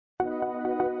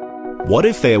What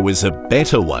if there was a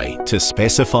better way to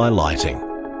specify lighting?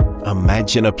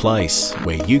 Imagine a place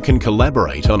where you can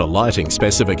collaborate on a lighting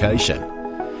specification,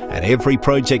 and every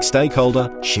project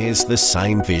stakeholder shares the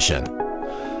same vision.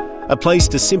 A place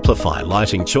to simplify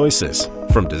lighting choices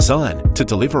from design to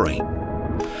delivery.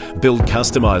 Build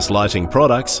customised lighting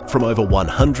products from over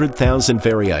 100,000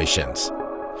 variations.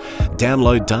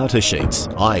 Download datasheets,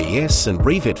 IES and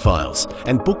Revit files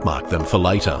and bookmark them for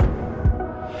later.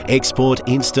 Export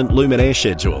instant luminaire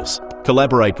schedules.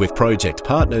 Collaborate with project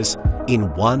partners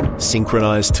in one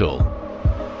synchronised tool.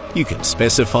 You can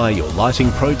specify your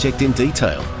lighting project in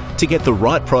detail to get the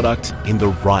right product in the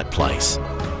right place.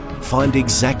 Find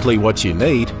exactly what you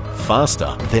need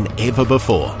faster than ever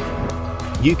before.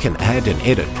 You can add and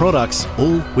edit products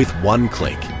all with one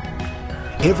click.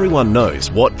 Everyone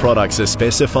knows what products are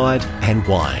specified and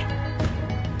why.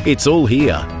 It's all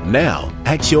here, now,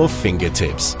 at your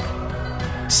fingertips.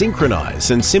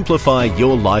 Synchronise and simplify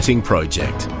your lighting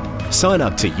project. Sign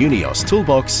up to Unios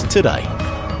Toolbox today.